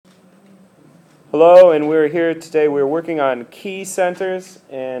Hello, and we're here today. We're working on key centers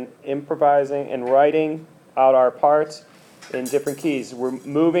and improvising and writing out our parts in different keys. We're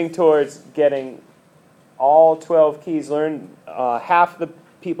moving towards getting all 12 keys learned. Half the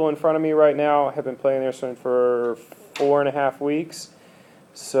people in front of me right now have been playing their instrument for 4.5 weeks.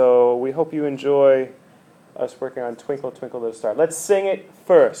 So we hope you enjoy us working on Twinkle, Twinkle Little Star. Let's sing it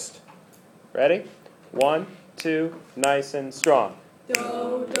first. Ready? 1, 2, nice and strong.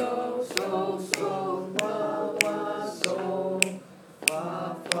 Do, do, so, so, wa, wa, so,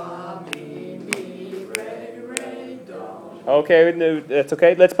 fa, fa, mi, re, re, do. Okay, no, that's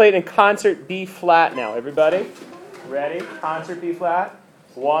okay. Let's play it in concert B flat now, everybody. Ready? Concert B flat.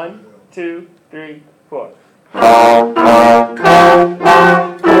 1, 2, 3, 4.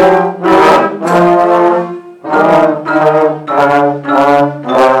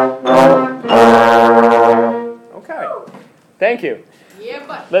 Okay, thank you. Yeah,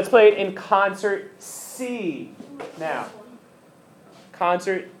 but. Let's play it in concert C now.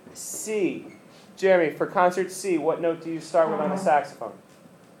 Concert C. Jeremy, for concert C, what note do you start with on the saxophone?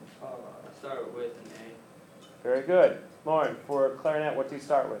 Start with an A. Very good. Lauren, for clarinet, what do you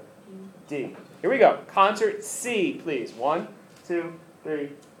start with? D. Here we go. Concert C, please. 1, 2, 3,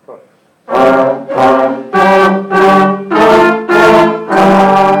 4.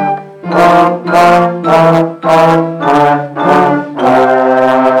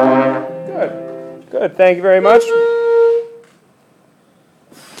 Good. Good. Thank you very much.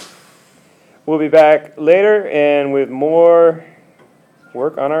 We'll be back later and with more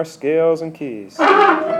work on our scales and keys.